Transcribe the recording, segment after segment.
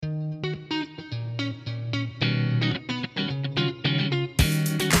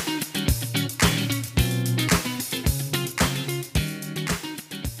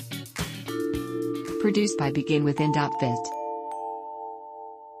Produced by BeginWithin.fit.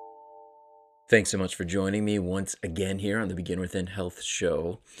 Thanks so much for joining me once again here on the Begin Within Health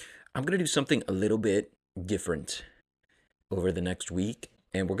Show. I'm going to do something a little bit different over the next week,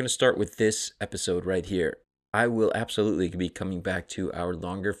 and we're going to start with this episode right here. I will absolutely be coming back to our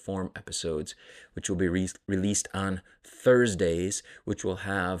longer form episodes, which will be released on Thursdays, which will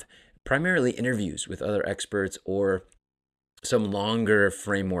have primarily interviews with other experts or some longer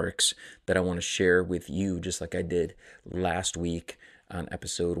frameworks that I want to share with you, just like I did last week on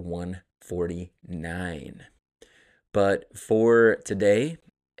episode 149. But for today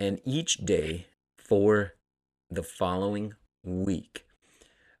and each day for the following week,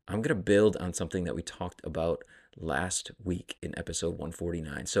 I'm going to build on something that we talked about last week in episode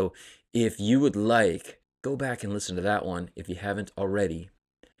 149. So if you would like, go back and listen to that one if you haven't already.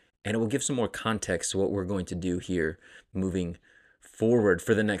 And it will give some more context to what we're going to do here moving forward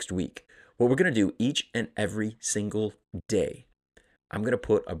for the next week. What we're going to do each and every single day, I'm going to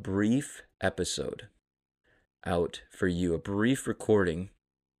put a brief episode out for you, a brief recording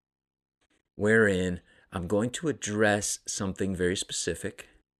wherein I'm going to address something very specific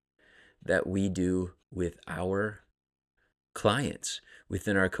that we do with our clients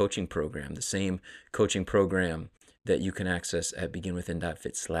within our coaching program, the same coaching program that you can access at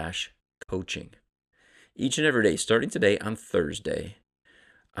beginwithin.fit/coaching. Each and every day, starting today on Thursday,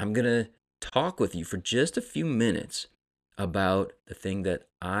 I'm going to talk with you for just a few minutes about the thing that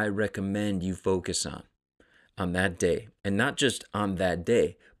I recommend you focus on that day. And not just on that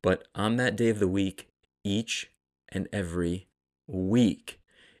day, but on that day of the week, each and every week,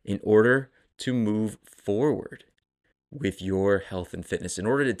 in order to move forward with your health and fitness, in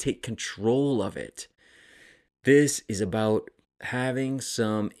order to take control of it. This is about having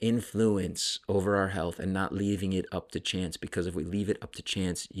some influence over our health and not leaving it up to chance, because if we leave it up to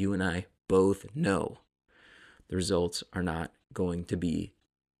chance, you and I both know the results are not going to be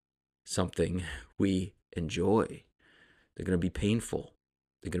something we enjoy. They're going to be painful,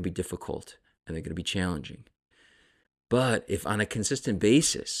 they're going to be difficult, and they're going to be challenging. But if on a consistent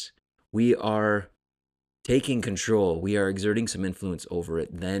basis we are taking control, we are exerting some influence over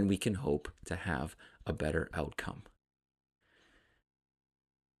it, then we can hope to have a better outcome.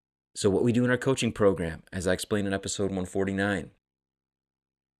 So what we do in our coaching program, as I explained in episode 149,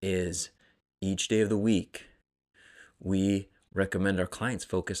 is each day of the week, we recommend our clients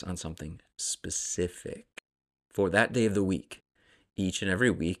focus on something specific for that day of the week. Each and every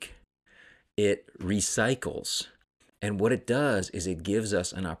week, it recycles. And what it does is it gives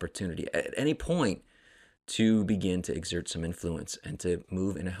us an opportunity at any point to begin to exert some influence and to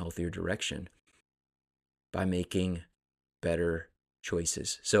move in a healthier direction by making better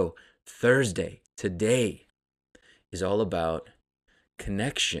choices. So Thursday, today, is all about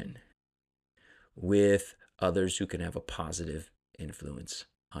connection with others who can have a positive influence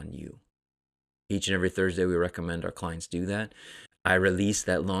on you. Each and every Thursday, we recommend our clients do that. I release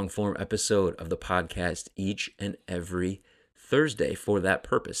that long form episode of the podcast each and every Thursday for that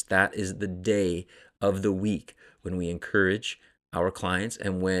purpose. That is the day of the week when we encourage our clients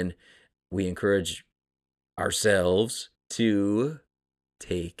and when we encourage ourselves to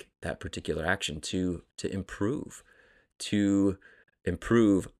take that particular action to improve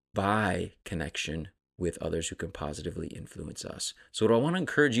by connection with others who can positively influence us. So what I want to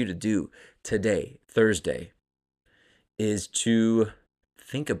encourage you to do today, Thursday, is to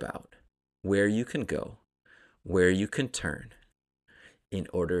think about where you can go, where you can turn in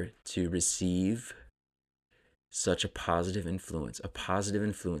order to receive such a positive influence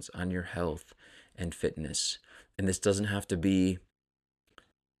on your health and fitness. And this doesn't have to be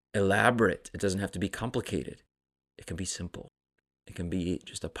elaborate. It doesn't have to be complicated. It can be simple. It can be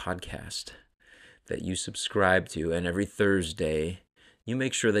just a podcast that you subscribe to, and every Thursday you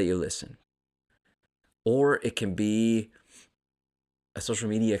make sure that you listen. Or it can be a social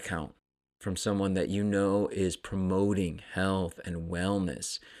media account from someone that you know is promoting health and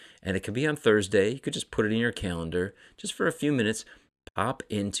wellness. And it can be on Thursday. You could just put it in your calendar just for a few minutes. Pop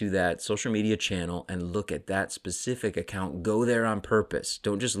into that social media channel and look at that specific account. Go there on purpose.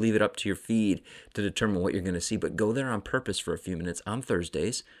 Don't just leave it up to your feed to determine what you're going to see, but go there on purpose for a few minutes on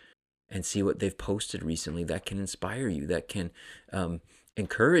Thursdays and see what they've posted recently that can inspire you, that can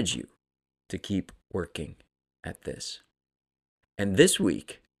encourage you to keep working at this. And this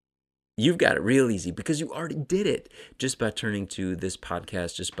week, you've got it real easy because you already did it just by turning to this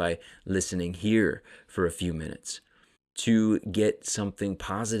podcast, just by listening here for a few minutes, to get something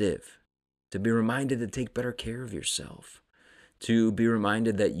positive, to be reminded to take better care of yourself, to be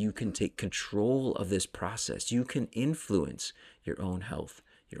reminded that you can take control of this process. You can influence your own health,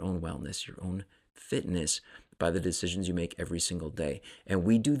 your own wellness, your own fitness by the decisions you make every single day. And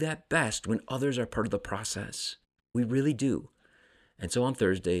we do that best when others are part of the process. We really do. And so on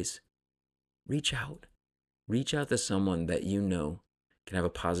Thursdays, reach out. Reach out to someone that you know can have a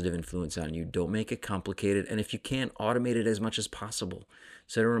positive influence on you. Don't make it complicated. And if you can't, automate it as much as possible.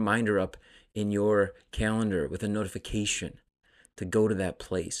 Set a reminder up in your calendar with a notification to go to that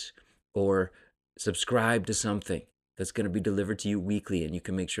place, or subscribe to something that's going to be delivered to you weekly, and you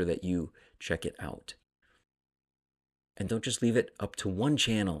can make sure that you check it out. And don't just leave it up to one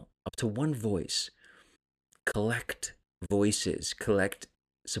channel, up to one voice. Collect voices, collect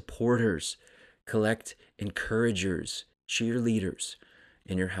supporters, collect encouragers, cheerleaders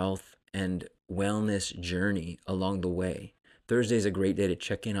in your health and wellness journey along the way. Thursday is a great day to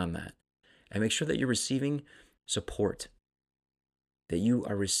check in on that and make sure that you're receiving support, that you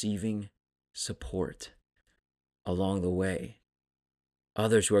are receiving support along the way.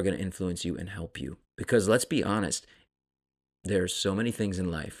 Others who are going to influence you and help you. Because let's be honest, there are so many things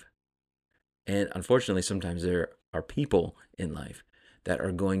in life, and unfortunately sometimes there are people in life that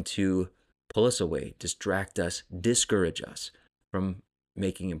are going to pull us away, distract us, discourage us from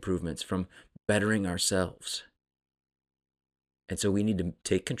making improvements, from bettering ourselves. And so we need to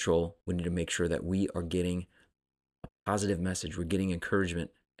take control. We need to make sure that we are getting a positive message. We're getting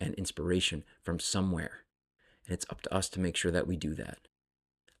encouragement and inspiration from somewhere. And it's up to us to make sure that we do that.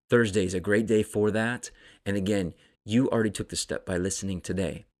 Thursday is a great day for that. And again, you already took the step by listening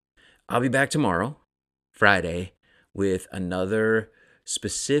today. I'll be back tomorrow, Friday, with another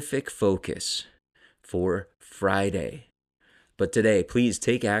specific focus for Friday. But today, please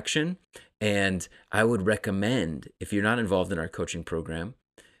take action. And I would recommend, if you're not involved in our coaching program,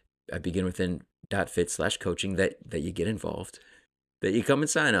 I beginwithin.fit/coaching, that you get involved, that you come and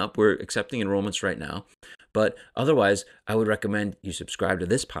sign up. We're accepting enrollments right now. But otherwise, I would recommend you subscribe to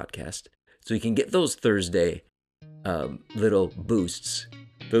this podcast so you can get those Thursday little boosts,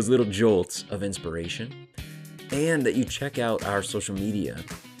 those little jolts of inspiration, and that you check out our social media,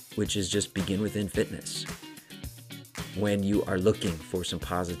 which is just Begin Within Fitness, when you are looking for some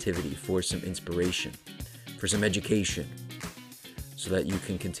positivity, for some inspiration, for some education, so that you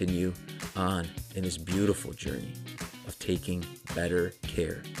can continue on in this beautiful journey of taking better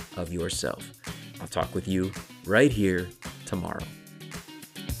care of yourself. I'll talk with you right here tomorrow.